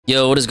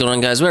Yo, what is going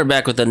on, guys? We're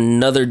back with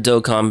another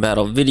Dokkan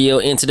battle video,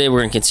 and today we're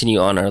going to continue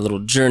on our little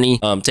journey,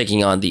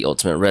 taking on the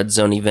Ultimate Red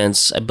Zone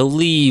events. I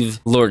believe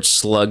Lord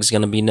Slug's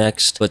going to be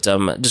next, but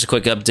just a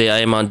quick update. I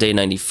am on day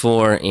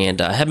 94,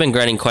 and I have been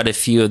grinding quite a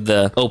few of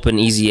the open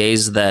easy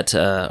A's that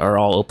are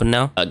all open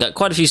now. I got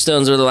quite a few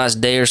stones over the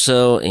last day or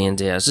so,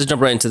 and yeah, let's just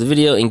jump right into the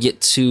video and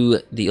get to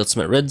the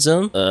Ultimate Red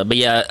Zone. But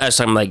yeah, I was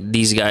talking like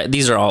these guys,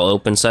 these are all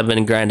open, so I've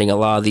been grinding a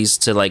lot of these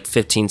to like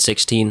 15,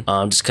 16,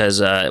 just because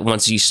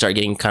once you start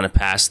getting kind of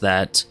past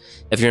that,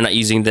 if you're not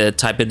using the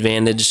type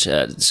advantage,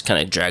 it just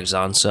kind of drags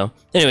on. So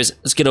anyways,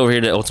 let's get over here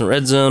to Ultimate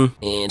Red Zone,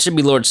 and it should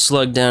be Lord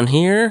Slug down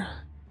here.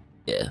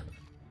 Yeah.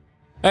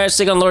 Alright, let's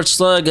take on Lord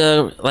Slug.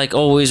 Like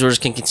always, we're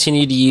just gonna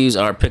continue to use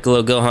our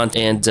Piccolo Gohan,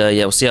 and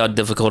yeah, we'll see how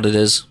difficult it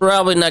is.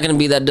 Probably not gonna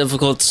be that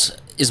difficult,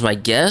 is my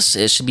guess.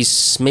 It should be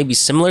maybe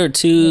similar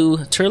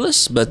to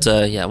Turles, but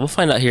yeah, we'll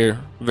find out here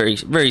very,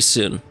 very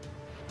soon.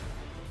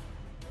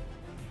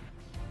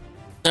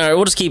 Alright,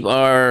 we'll just keep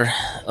our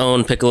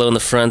own Piccolo in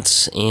the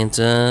front, and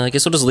I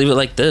guess we'll just leave it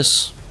like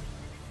this.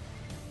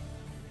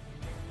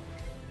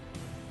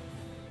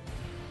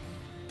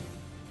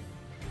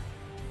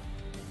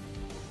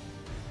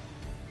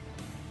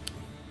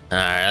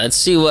 Alright, let's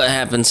see what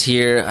happens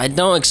here. I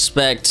don't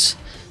expect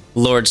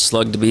Lord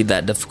Slug to be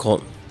that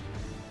difficult.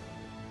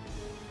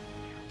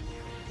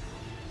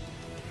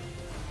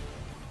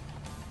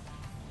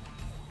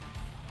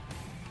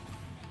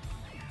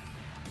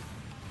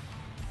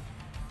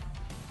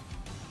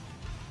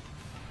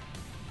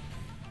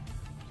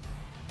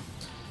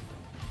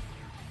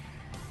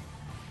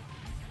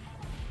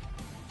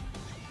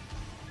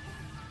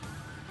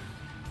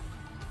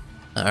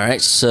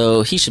 Alright,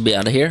 so he should be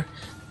out of here.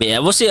 But yeah,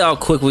 we'll see how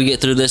quick we get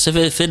through this.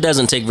 If it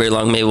doesn't take very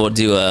long, maybe we'll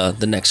do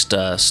the next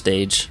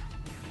stage.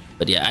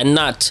 But yeah, I'm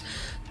not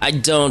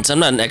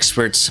an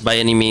expert by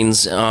any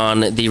means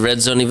on the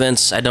Red Zone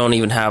events. I don't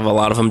even have a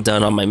lot of them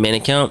done on my main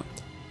account.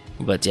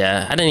 But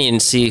yeah, I didn't even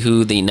see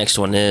who the next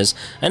one is.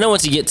 I know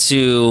once you get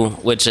to,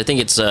 which I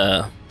think it's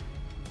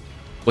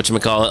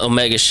whatchamacallit,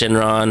 Omega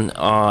Shenron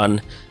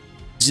on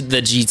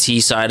the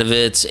GT side of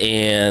it,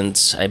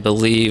 and I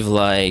believe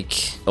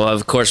like, oh,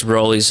 of course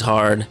Broly's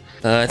hard.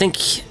 I think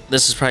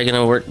this is probably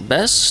gonna work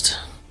best.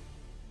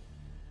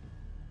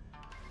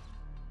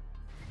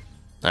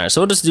 Alright,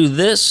 so we'll just do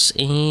this,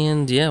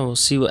 and yeah, we'll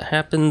see what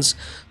happens.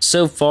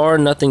 So far,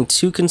 nothing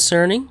too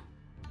concerning.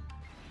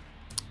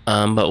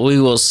 But we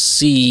will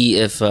see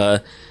if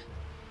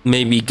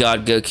maybe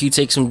God Goku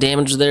takes some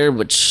damage there,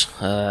 which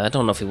I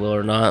don't know if he will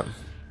or not.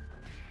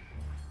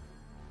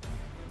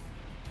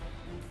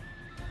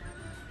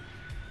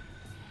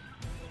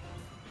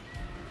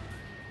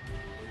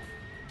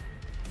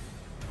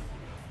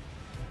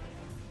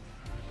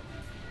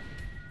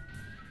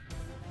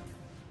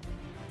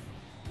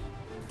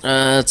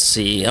 Let's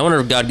see. I wonder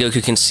if God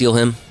Goku can seal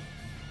him.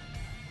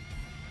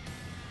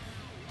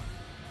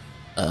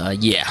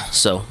 Yeah,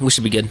 so we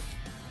should be good.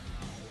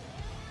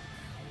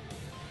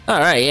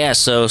 Alright, yeah,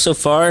 so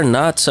far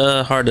not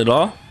hard at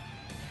all.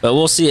 But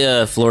we'll see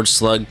if Lord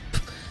Slug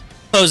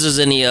poses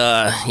any,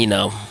 you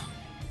know,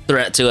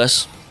 threat to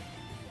us.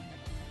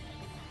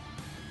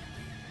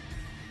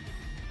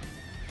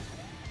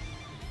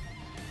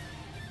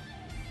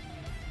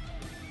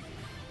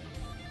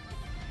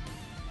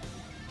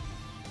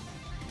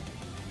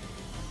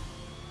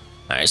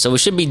 Alright, so we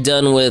should be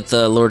done with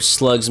Lord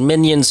Slug's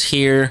minions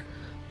here.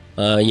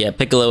 Yeah,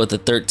 Piccolo with the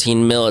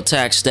 13 mil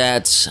attack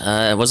stats.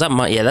 Was that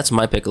my... Yeah, that's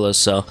my Piccolo,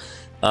 so...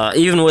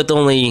 even with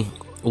only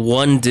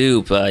one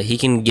dupe, he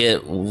can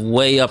get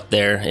way up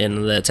there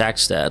in the attack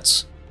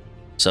stats.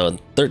 So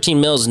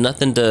 13 mil is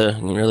nothing to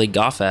really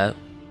scoff at.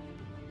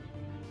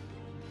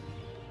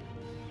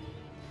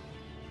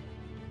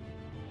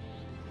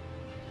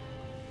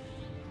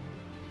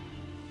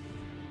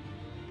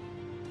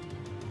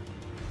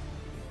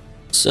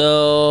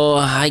 So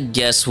I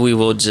guess we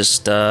will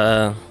just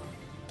we'll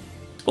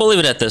leave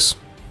it at this.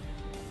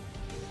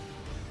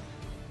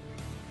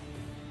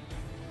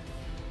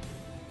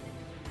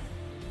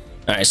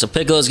 Alright, so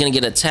Piccolo's gonna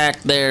get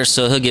attacked there,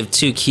 so he'll give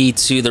 2 ki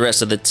to the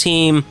rest of the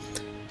team.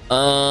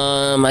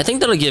 I think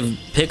that'll give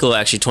Piccolo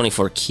actually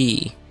 24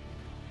 ki.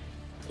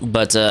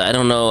 But I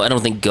don't know, I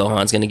don't think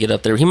Gohan's gonna get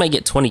up there. He might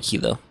get 20 ki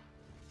though.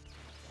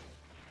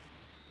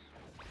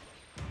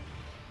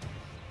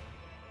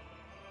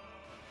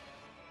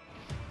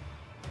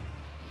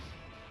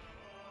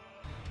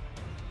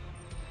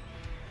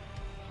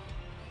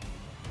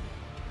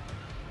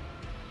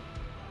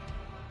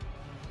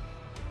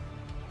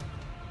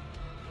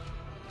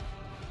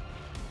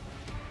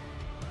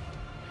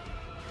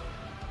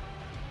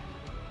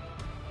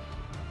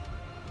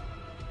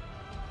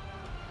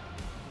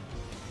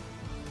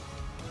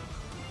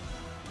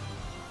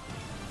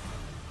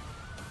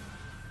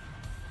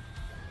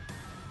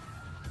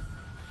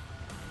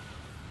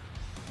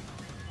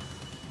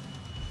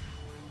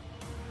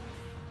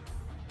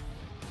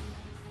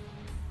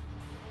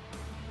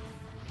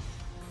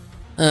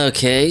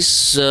 Okay,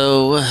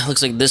 so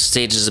looks like this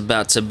stage is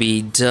about to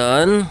be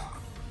done.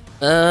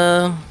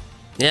 Yeah,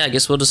 I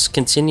guess we'll just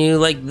continue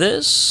like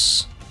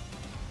this.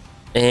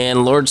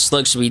 And Lord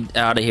Slug should be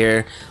out of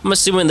here. I'm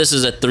assuming this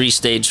is a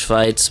 3-stage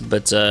fight,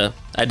 but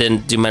I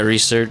didn't do my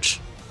research.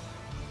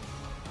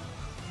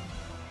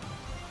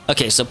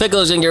 Okay, so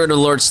Piccolo's gonna get rid of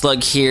Lord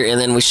Slug here, and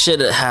then we should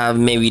have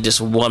maybe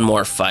just one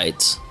more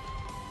fight.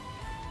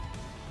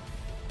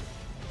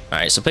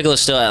 Alright, so Piccolo's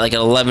still at like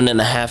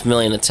 11.5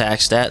 million attack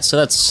stat, so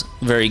that's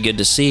very good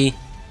to see.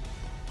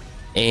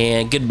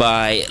 And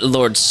goodbye,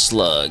 Lord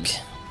Slug.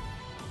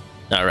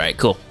 Alright,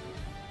 cool.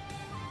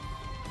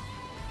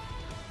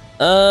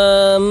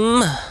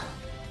 Alright,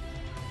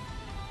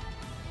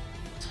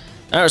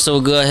 so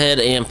we'll go ahead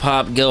and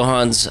pop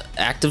Gohan's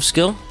active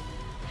skill.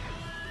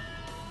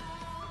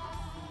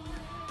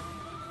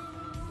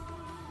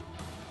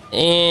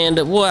 And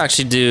we'll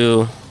actually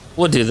do...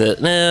 We'll do the...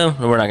 No,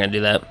 we're not gonna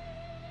do that.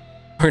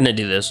 We're gonna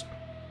do this.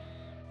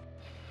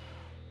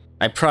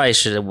 I probably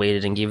should have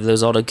waited and gave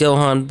those all to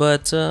Gohan,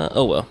 but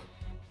oh well.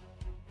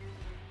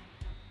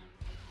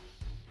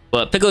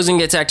 But Piccolo's gonna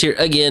get attacked here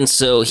again,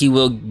 so he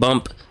will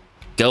bump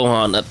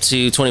Gohan up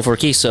to 24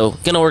 keys, so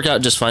gonna work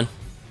out just fine.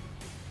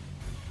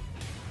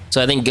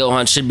 So I think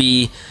Gohan should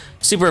be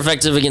super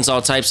effective against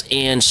all types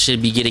and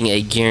should be getting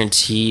a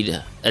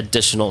guaranteed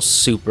additional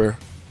super.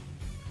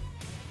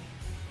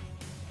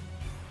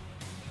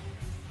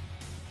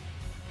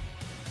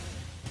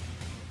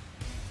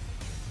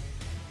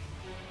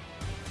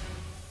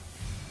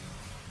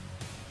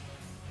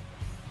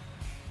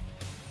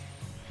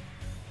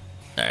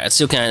 Alright, let's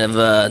see what kind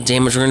of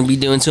damage we're going to be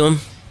doing to him.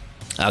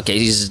 Okay,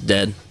 he's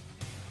dead.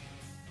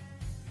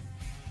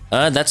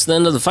 That's the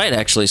end of the fight,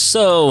 actually.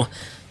 So,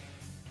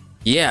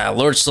 yeah,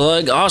 Lord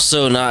Slug,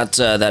 also not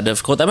that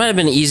difficult. That might have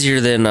been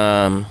easier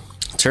than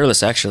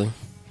Turles, actually.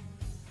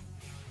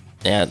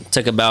 Yeah, it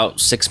took about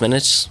 6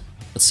 minutes.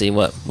 Let's see,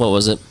 what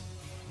was it?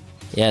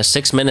 Yeah,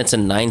 6 minutes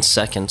and 9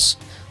 seconds.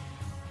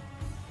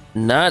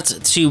 Not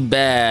too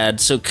bad.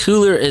 So,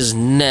 Cooler is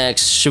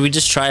next. Should we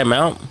just try him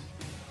out?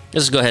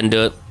 Let's go ahead and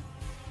do it.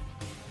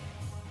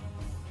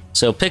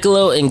 So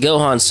Piccolo and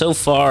Gohan so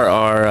far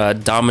are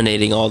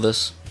dominating all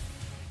this.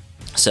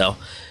 So,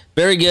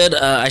 very good.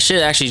 I should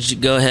actually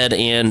go ahead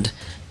and,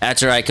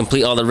 after I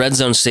complete all the red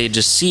zone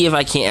stages, see if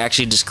I can't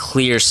actually just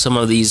clear some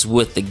of these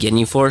with the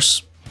Ginyu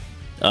Force.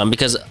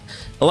 Because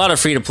a lot of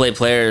free-to-play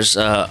players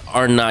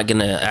are not going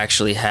to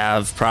actually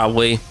have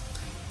probably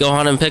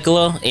Gohan and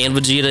Piccolo and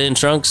Vegeta and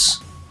Trunks.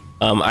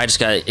 I just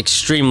got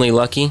extremely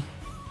lucky.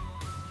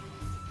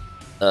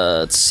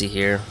 Let's see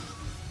here.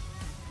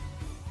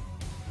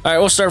 Alright,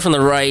 we'll start from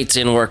the right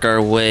and work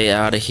our way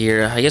out of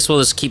here. I guess we'll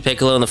just keep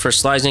Piccolo in the first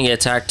slide. He's gonna get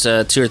attacked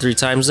 2 or 3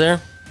 times there.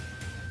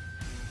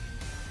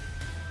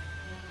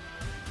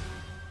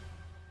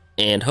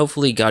 And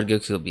hopefully God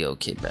Goku will be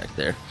okay back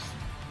there.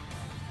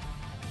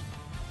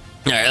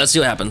 Alright, let's see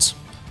what happens.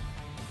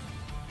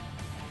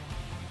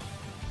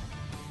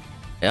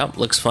 Yep,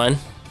 looks fine.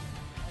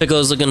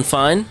 Piccolo's looking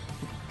fine.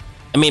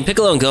 I mean,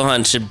 Piccolo and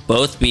Gohan should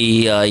both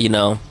be, you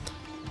know...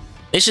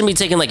 They shouldn't be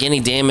taking like any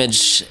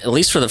damage, at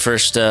least for the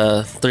first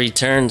 3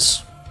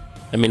 turns.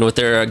 I mean, with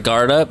their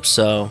guard up,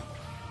 so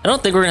I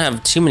don't think we're gonna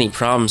have too many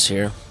problems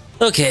here.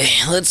 Okay,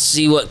 let's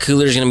see what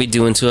Cooler's gonna be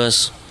doing to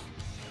us.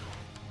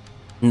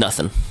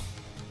 Nothing.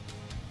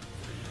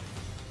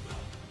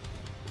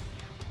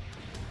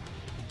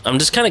 I'm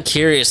just kind of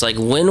curious, like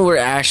when we're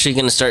actually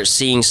gonna start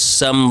seeing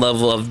some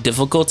level of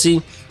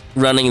difficulty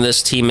running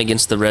this team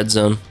against the red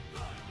zone.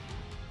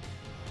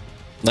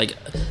 Like,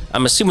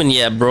 I'm assuming,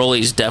 yeah,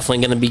 Broly's definitely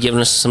going to be giving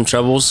us some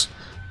troubles.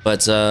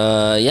 But,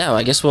 yeah,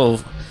 I guess we'll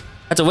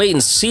have to wait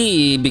and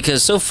see,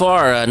 because so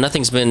far,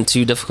 nothing's been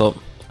too difficult.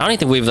 I don't even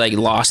think we've, like,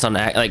 lost on,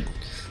 like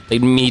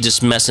me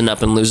just messing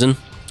up and losing.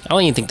 I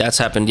don't even think that's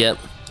happened yet.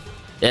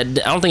 I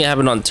don't think it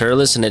happened on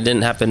Turles, and it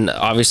didn't happen,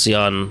 obviously,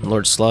 on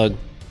Lord Slug.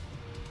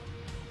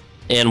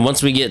 And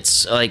once we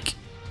get, like,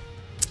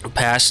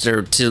 past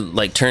or to,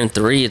 like, turn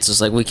 3, it's just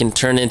like we can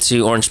turn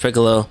into Orange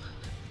Piccolo,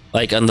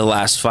 like on the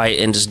last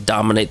fight, and just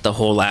dominate the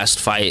whole last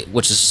fight,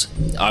 which is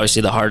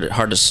obviously the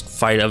hardest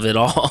fight of it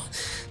all.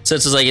 So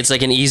it's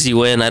like an easy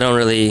win. I don't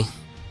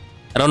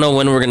know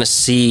when we're gonna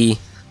see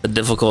the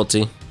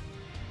difficulty.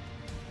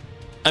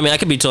 I mean, I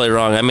could be totally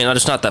wrong. I mean, I'm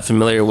just not that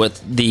familiar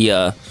with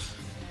the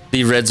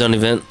red zone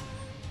event.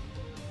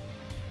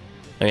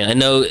 I mean, I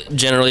know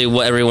generally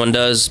what everyone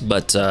does,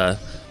 but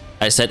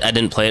I said I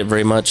didn't play it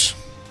very much.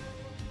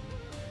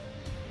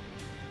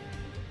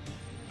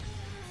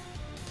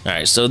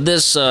 Alright, so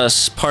this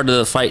part of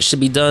the fight should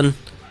be done.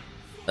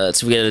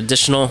 So we get an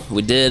additional.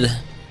 We did.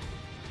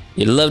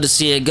 You'd love to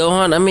see it,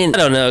 Gohan. I mean, I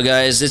don't know,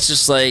 guys. It's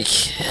just like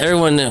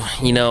everyone,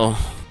 you know,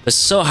 was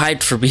so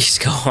hyped for Beast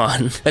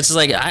Gohan. It's just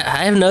like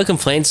I have no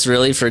complaints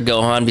really for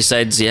Gohan.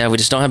 Besides, yeah, we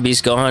just don't have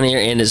Beast Gohan here,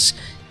 and his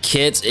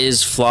kit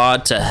is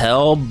flawed to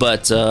hell.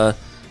 But I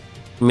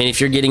mean, if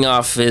you're getting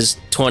off his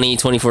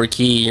 24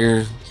 key,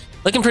 you're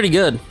looking pretty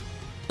good.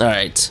 All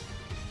right,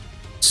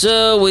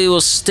 so we will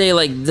stay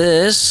like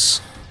this.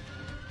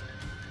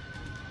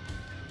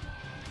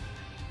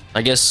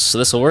 I guess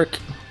this will work.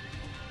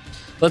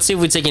 Let's see if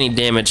we take any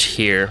damage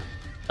here.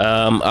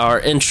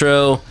 Our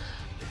intro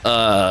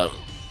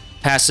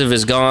passive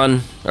is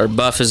gone. Our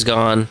buff is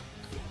gone.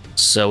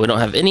 So we don't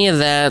have any of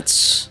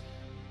that.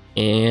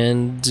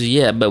 And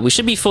yeah, but we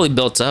should be fully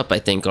built up, I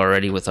think,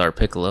 already with our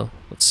Piccolo.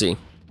 Let's see.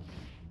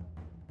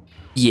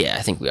 Yeah,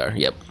 I think we are.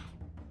 Yep.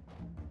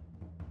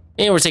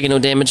 And we're taking no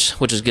damage,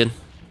 which is good.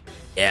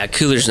 Yeah,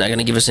 Cooler's not going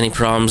to give us any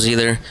problems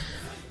either.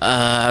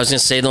 I was going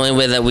to say the only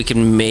way that we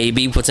can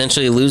maybe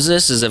potentially lose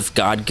this is if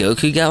God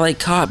Goku got like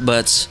caught,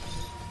 but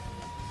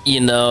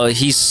you know,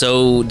 he's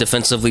so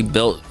defensively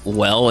built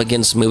well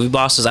against movie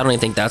bosses. I don't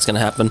even think that's going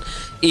to happen,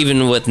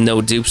 even with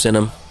no dupes in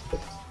him.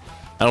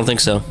 I don't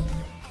think so.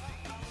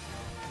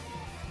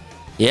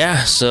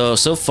 Yeah, so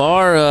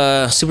far,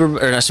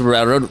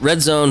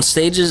 Red Zone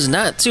stages,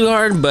 not too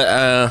hard,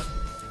 but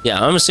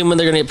yeah, I'm assuming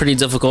they're going to get pretty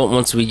difficult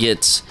once we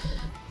get,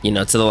 you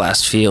know, to the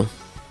last few.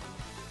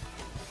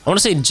 I want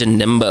to say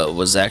Janemba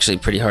was actually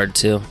pretty hard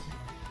too.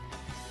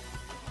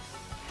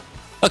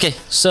 Okay,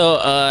 so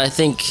I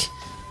think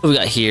what we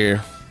got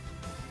here.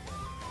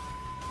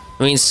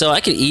 I mean, so I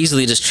could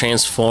easily just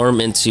transform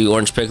into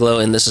Orange Piccolo,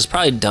 and this is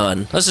probably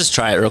done. Let's just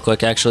try it real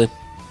quick, actually. All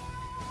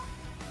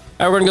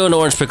right, we're gonna go into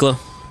Orange Piccolo.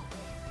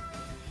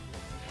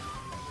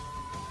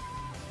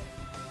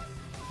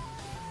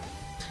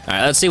 All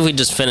right, let's see if we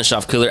just finish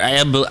off Cooler.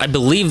 I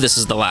believe this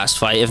is the last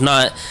fight. If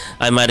not,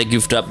 I might have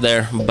goofed up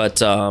there,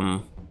 but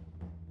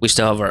we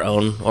still have our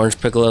own Orange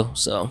Piccolo,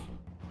 so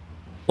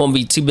won't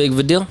be too big of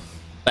a deal.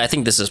 But I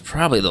think this is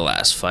probably the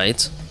last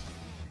fight.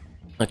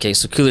 Okay,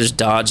 so Cooler's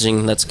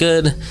dodging. That's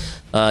good.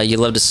 You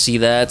love to see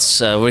that.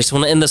 We just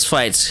want to end this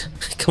fight.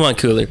 Come on,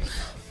 Cooler.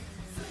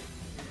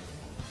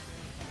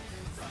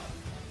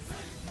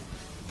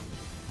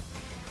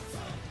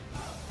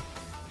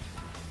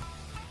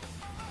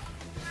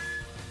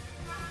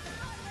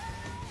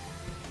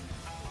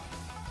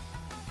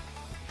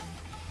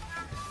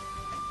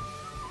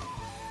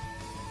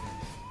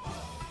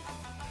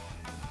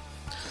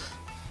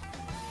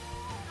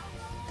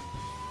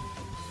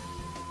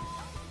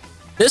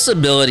 This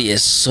ability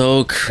is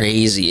so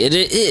crazy. It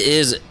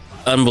is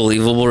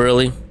unbelievable,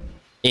 really.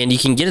 And you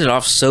can get it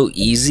off so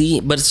easy,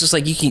 but it's just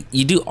like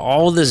you do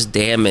all this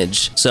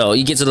damage. So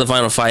you get to the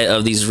final fight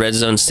of these red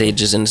zone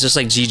stages, and it's just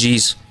like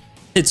GG's.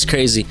 It's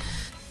crazy.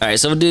 All right,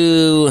 so we'll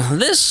do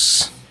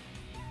this.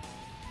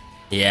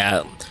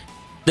 Yeah,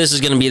 this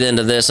is gonna be the end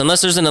of this, unless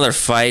there's another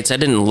fight. I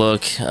didn't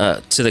look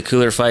to the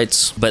Cooler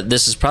fights, but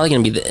this is probably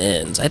gonna be the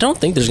end. I don't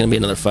think there's gonna be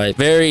another fight.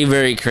 Very,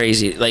 very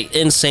crazy, like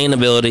insane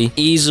ability.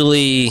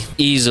 Easily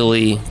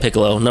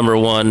Piccolo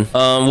 #1.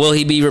 Will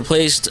he be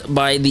replaced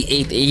by the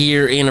 8th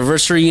year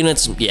anniversary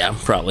units? Yeah,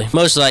 probably,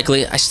 most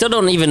likely. I still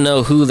don't even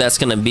know who that's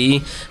gonna be.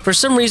 For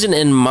some reason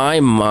in my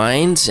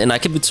mind, and I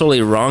could be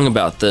totally wrong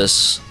about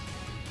this,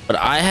 but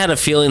I had a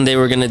feeling they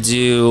were gonna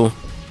do,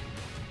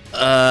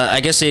 I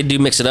guess they do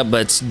mix it up,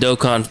 but it's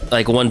Dokkan,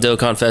 like one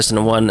Dokkan Fest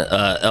and one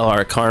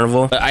LR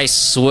Carnival. But I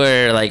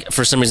swear, like,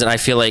 for some reason, I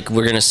feel like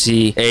we're gonna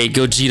see a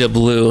Gogeta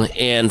Blue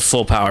and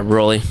full power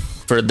Broly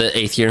for the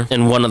 8th year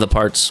in one of the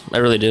parts. I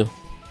really do.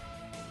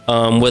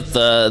 With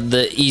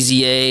the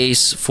Easy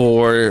Ace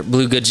for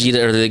Blue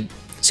Gogeta, or the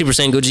Super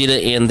Saiyan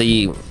Gogeta and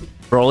the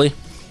Broly.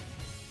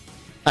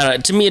 I don't know,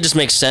 to me it just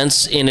makes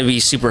sense, and it'd be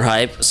super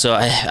hype, so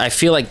I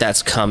feel like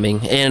that's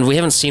coming. And we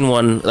haven't seen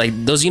one,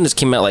 like, those units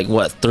came out like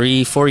what,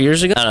 3-4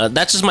 years ago? I don't know,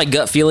 that's just my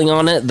gut feeling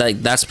on it,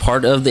 like that's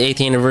part of the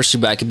 8th anniversary,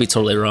 but I could be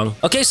totally wrong.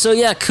 Okay, so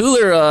yeah,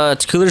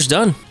 Cooler's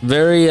done.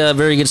 Very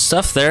good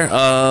stuff there.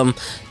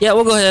 Yeah,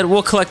 we'll go ahead,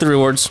 we'll collect the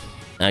rewards.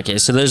 Okay,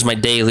 so there's my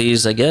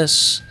dailies, I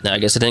guess. No, I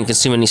guess I didn't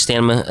consume any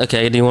stamina.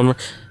 Okay, I do one more.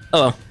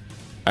 Oh well. Alright,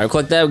 we'll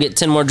collect that, we'll get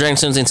 10 more Dragon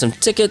Stones and some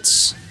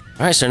tickets.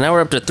 Alright, so now we're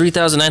up to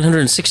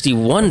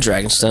 3,961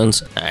 Dragon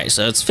Stones. Alright,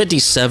 so it's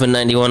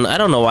 5791. I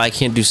don't know why I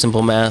can't do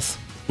simple math.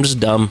 I'm just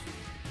dumb.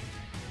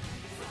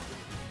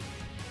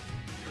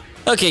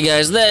 Okay,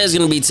 guys, that is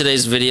going to be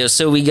today's video.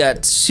 So we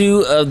got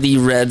 2 of the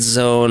red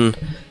zone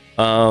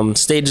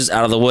stages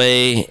out of the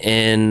way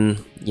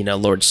in, you know,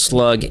 Lord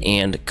Slug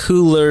and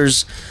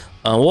Coolers.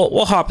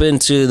 We'll hop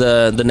into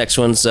the next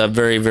ones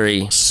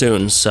very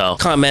soon. So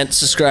comment,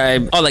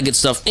 subscribe, all that good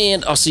stuff,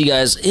 and I'll see you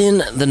guys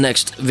in the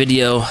next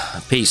video.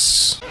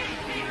 Peace.